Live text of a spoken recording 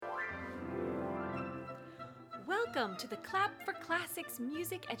Welcome to the Clap for Classics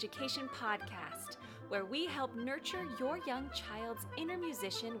Music Education Podcast, where we help nurture your young child's inner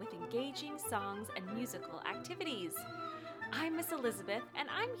musician with engaging songs and musical activities. I'm Miss Elizabeth, and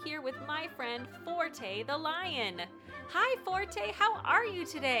I'm here with my friend Forte the Lion. Hi, Forte, how are you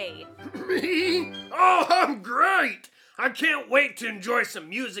today? Me? Oh, I'm great! I can't wait to enjoy some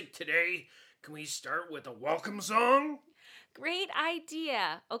music today. Can we start with a welcome song? Great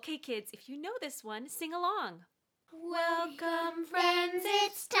idea. Okay, kids, if you know this one, sing along. Welcome, friends,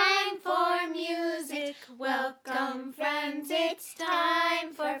 it's time for music. Welcome, friends, it's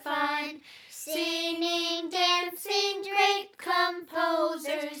time for fun. Singing, dancing, great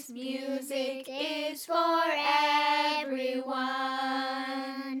composers. Music is for everyone.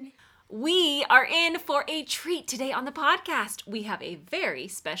 We are in for a treat today on the podcast. We have a very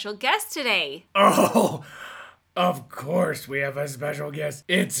special guest today. Oh, of course we have a special guest.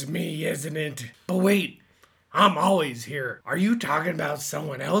 It's me, isn't it? But wait, I'm always here. Are you talking about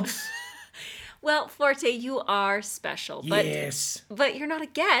someone else? Well, Forte, you are special, but Yes. but you're not a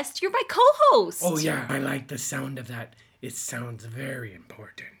guest. You're my co-host. Oh yeah, I like the sound of that. It sounds very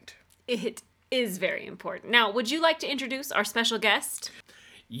important. It is very important. Now, would you like to introduce our special guest?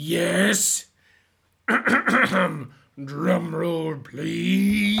 Yes. Drum roll,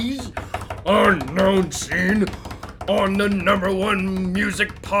 please. Announcing on the #1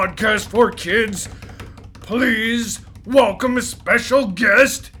 music podcast for kids, please welcome a special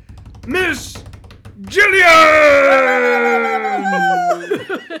guest, Miss Julieann!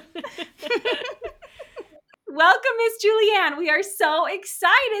 Welcome, Miss Julieann. We are so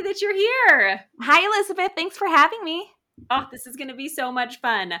excited that you're here. Hi, Elizabeth. Thanks for having me. Oh, this is going to be so much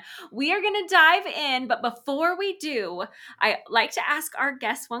fun. We are going to dive in, but before we do, I like to ask our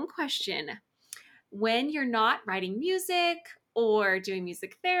guests one question. When you're not writing music or doing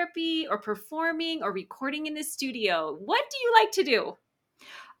music therapy or performing or recording in the studio, what do you like to do?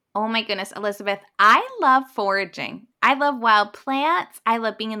 Oh my goodness, Elizabeth. I love foraging. I love wild plants. I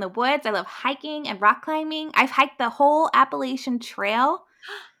love being in the woods. I love hiking and rock climbing. I've hiked the whole Appalachian Trail.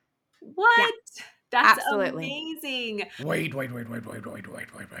 What? Yeah, That's absolutely amazing. Wait.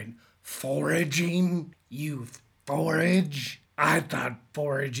 Foraging? You forage? I thought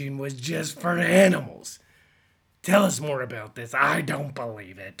foraging was just for animals. Tell us more about this. I don't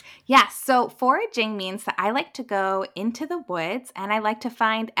believe it. Yeah, so foraging means that I like to go into the woods and I like to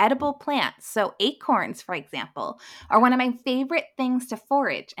find edible plants. So acorns, for example, are one of my favorite things to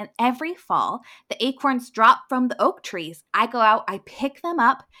forage. And every fall, the acorns drop from the oak trees. I go out, I pick them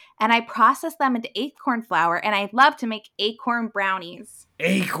up, and I process them into acorn flour. And I love to make acorn brownies.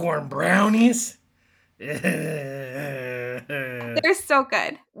 Acorn brownies? They're so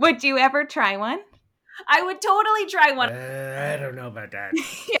good. Would you ever try one? I would totally try one. I don't know about that.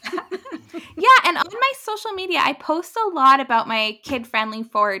 Yeah, and on my social media, I post a lot about my kid-friendly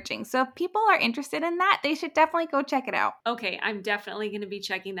foraging. So if people are interested in that, they should definitely go check it out. Okay, I'm definitely going to be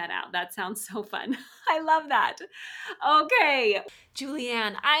checking that out. That sounds so fun. I love that. Okay,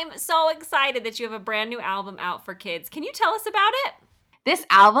 Julieann, I'm so excited that you have a brand new album out for kids. Can you tell us about it? This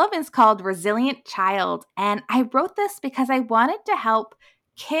album is called Resilient Child, and I wrote this because I wanted to help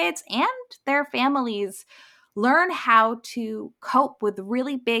kids and their families learn how to cope with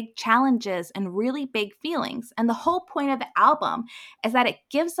really big challenges and really big feelings. And the whole point of the album is that it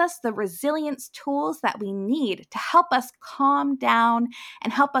gives us the resilience tools that we need to help us calm down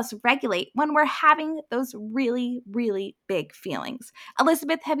and help us regulate when we're having those really, really big feelings.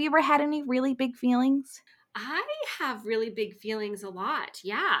 Elizabeth, have you ever had any really big feelings? I have really big feelings a lot,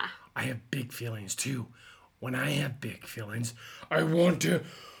 yeah. I have big feelings too. When I have big feelings, I want to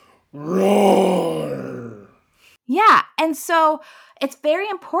roar. Yeah, and so it's very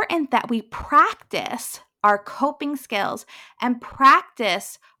important that we practice our coping skills and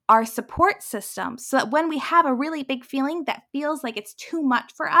practice our support systems so that when we have a really big feeling that feels like it's too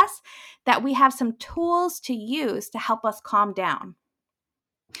much for us, that we have some tools to use to help us calm down.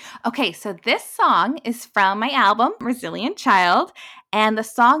 Okay, so this song is from my album, Resilient Child, and the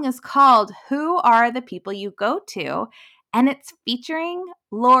song is called Who Are the People You Go To? And it's featuring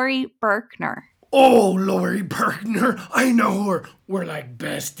Lori Berkner. Oh, Lori Berkner, I know her. We're like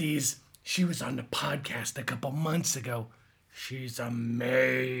besties. She was on the podcast a couple months ago. She's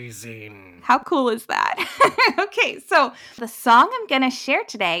amazing. How cool is that? Okay, so the song I'm going to share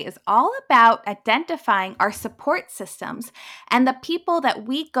today is all about identifying our support systems and the people that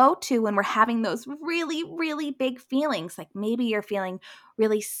we go to when we're having those really, really big feelings. Like maybe you're feeling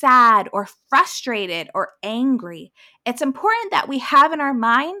really sad or frustrated or angry. It's important that we have in our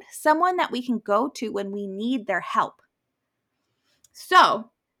mind someone that we can go to when we need their help.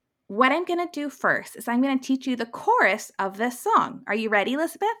 So what I'm going to do first is I'm going to teach you the chorus of this song. Are you ready,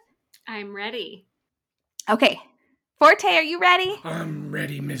 Elizabeth? I'm ready. Okay. Forte, are you ready? I'm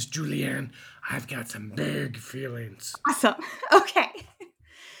ready, Miss Julieann. I've got some big feelings. Awesome. Okay.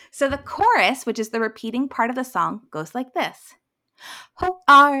 So the chorus, which is the repeating part of the song, goes like this. Who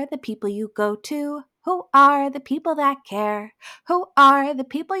are the people you go to? Who are the people that care? Who are the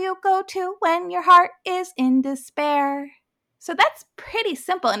people you go to when your heart is in despair? So that's pretty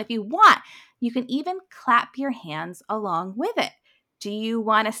simple. And if you want, you can even clap your hands along with it. Do you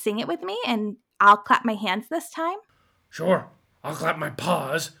want to sing it with me? And I'll clap my hands this time. Sure, I'll clap my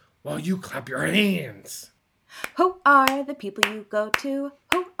paws while you clap your hands. Who are the people you go to?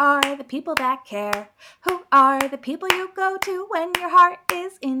 Who are the people that care? Who are the people you go to when your heart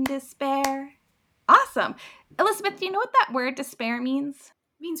is in despair? Awesome. Elizabeth, do you know what that word despair means?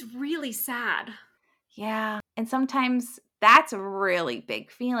 It means really sad. Yeah. And sometimes that's a really big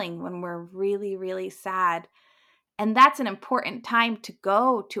feeling when we're really, really sad. And that's an important time to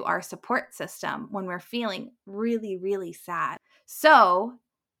go to our support system when we're feeling really, really sad. So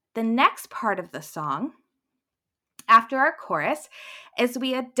the next part of the song, after our chorus, is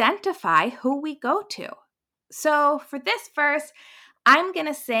we identify who we go to. So for this verse, I'm going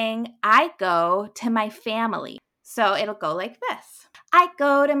to sing, I go to my family. So it'll go like this. I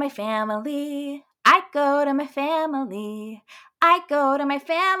go to my family. I go to my family. I go to my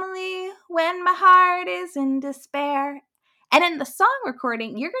family when my heart is in despair. And in the song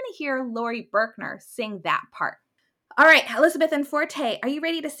recording, you're going to hear Lori Berkner sing that part. All right, Elizabeth and Forte, are you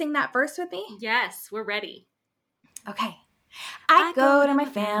ready to sing that verse with me? Yes, we're ready. Okay. I go to my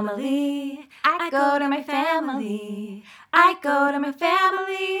family. I go to my family. I go to my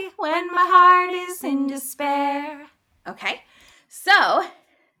family when my heart is in despair. Okay. So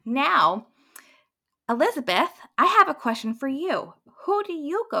now, Elizabeth, I have a question for you. Who do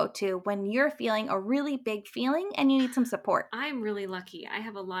you go to when you're feeling a really big feeling and you need some support? I'm really lucky. I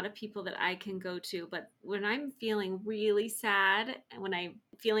have a lot of people that I can go to, but when I'm feeling really sad and when I'm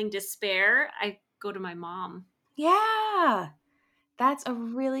feeling despair, I go to my mom. Yeah, that's a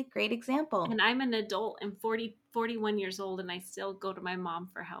really great example. And I'm an adult. I'm 41 years old, and I still go to my mom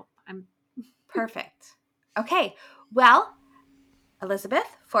for help. I'm Perfect. Okay, well, Elizabeth,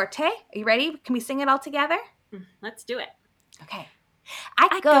 Forte, are you ready? Can we sing it all together? Let's do it. Okay.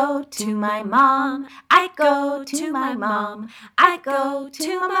 I go to my mom. I go to my mom. I go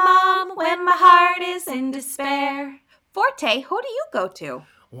to my mom when my heart is in despair. Forte, who do you go to?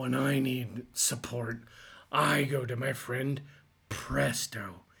 When I need support, I go to my friend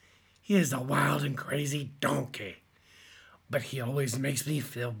Presto. He is a wild and crazy donkey, but he always makes me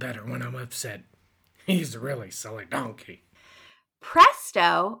feel better when I'm upset. He's a really silly donkey.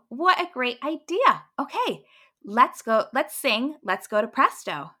 Presto? What a great idea. Okay, let's go. Let's sing. Let's go to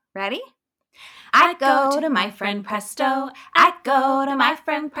Presto. Ready? I go to my friend Presto. I go to my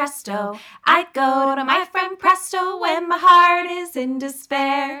friend Presto. I go to my friend Presto when my heart is in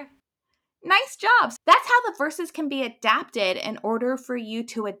despair. Nice job. That's how the verses can be adapted in order for you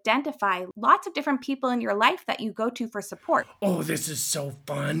to identify lots of different people in your life that you go to for support. Oh, this is so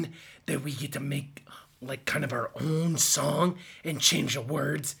fun that we get to make like kind of our own song and change the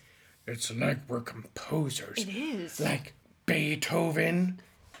words. It's like we're composers. It is. Like Beethoven.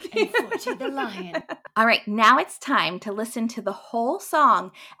 And Forty the lion. All right, now it's time to listen to the whole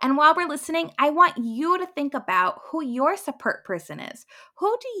song. And while we're listening, I want you to think about who your support person is.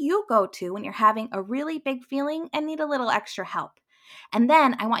 Who do you go to when you're having a really big feeling and need a little extra help? And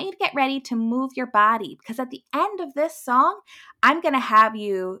then I want you to get ready to move your body because at the end of this song, I'm going to have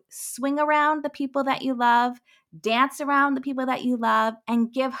you swing around the people that you love, dance around the people that you love,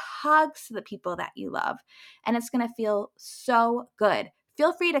 and give hugs to the people that you love. And it's going to feel so good.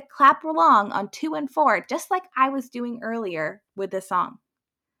 Feel free to clap along on 2 and 4, just like I was doing earlier with this song.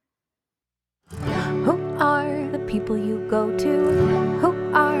 Who are the people you go to?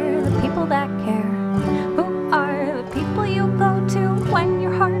 Who are the people that care? Who are the people you go to when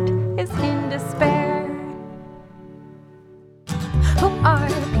your heart is in despair? Who are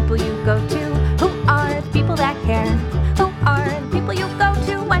the people you go to? Who are the people that care? Who are the people you go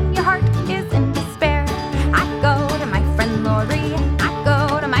to when your heart is in despair? I go to my friend Lori. I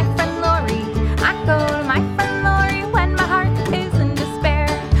go to my friend Lori. I go to my friend Lori when my heart is in despair.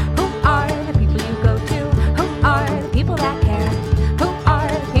 Who are the people you go to? Who are the people that care? Who are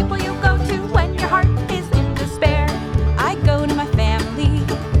the people you go to when your heart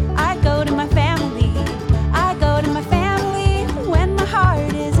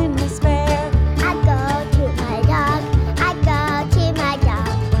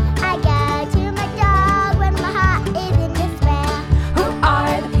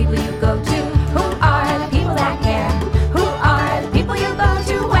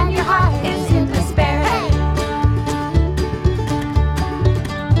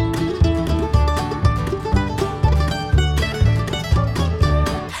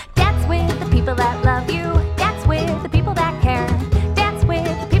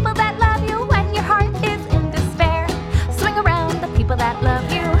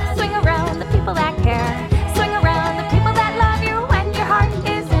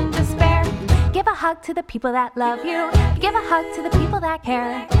hug to the people that love you. Give a hug to the people that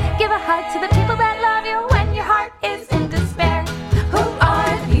care. Give a hug to the people that love you when your heart is in despair. Who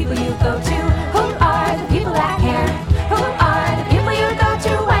are the people you go to? Who are the people that care? Who are the people you go to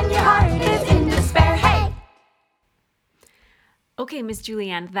when your heart is in despair? Hey! Okay, Miss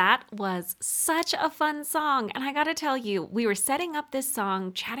Julieann, that was such a fun song. And I gotta tell you, we were setting up this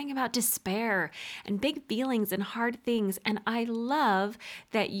song, chatting about despair and big feelings and hard things. And I love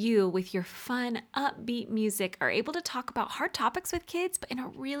that you, with your fun, upbeat music, are able to talk about hard topics with kids, but in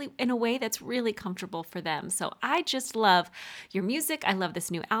a way that's really comfortable for them. So I just love your music. I love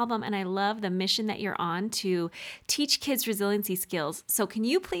this new album, and I love the mission that you're on to teach kids resiliency skills. So can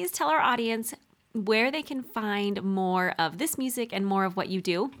you please tell our audience where they can find more of this music and more of what you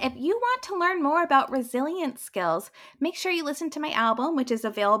do? If you want to learn more about resilience skills, make sure you listen to my album, which is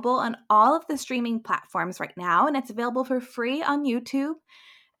available on all of the streaming platforms right now, and it's available for free on YouTube.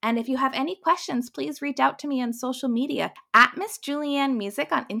 And if you have any questions, please reach out to me on social media. At Miss Julieann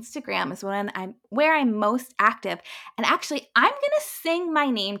Music on Instagram is where I'm most active. And actually, I'm going to sing my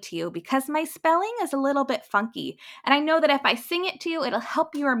name to you because my spelling is a little bit funky. And I know that if I sing it to you, it'll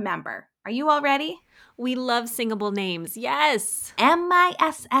help you remember. Are you all ready? We love singable names. Yes.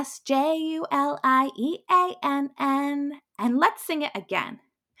 MISSJULIEANN. And let's sing it again.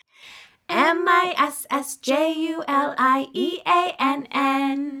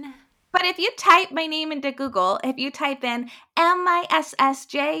 MISSJULIEANN. But if you type my name into Google, if you type in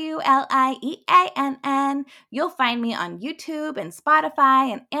MISSJULIEANN, you'll find me on YouTube and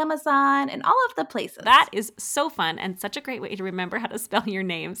Spotify and Amazon and all of the places. That is so fun and such a great way to remember how to spell your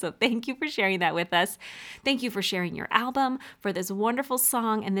name. So thank you for sharing that with us. Thank you for sharing your album, for this wonderful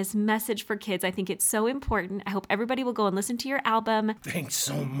song and this message for kids. I think it's so important. I hope everybody will go and listen to your album. Thanks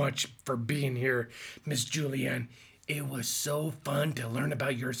so much for being here, Miss Julieann. It was so fun to learn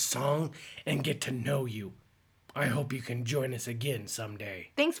about your song and get to know you. I hope you can join us again someday.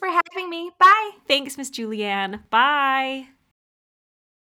 Thanks for having me. Bye. Thanks, Miss Julieann. Bye.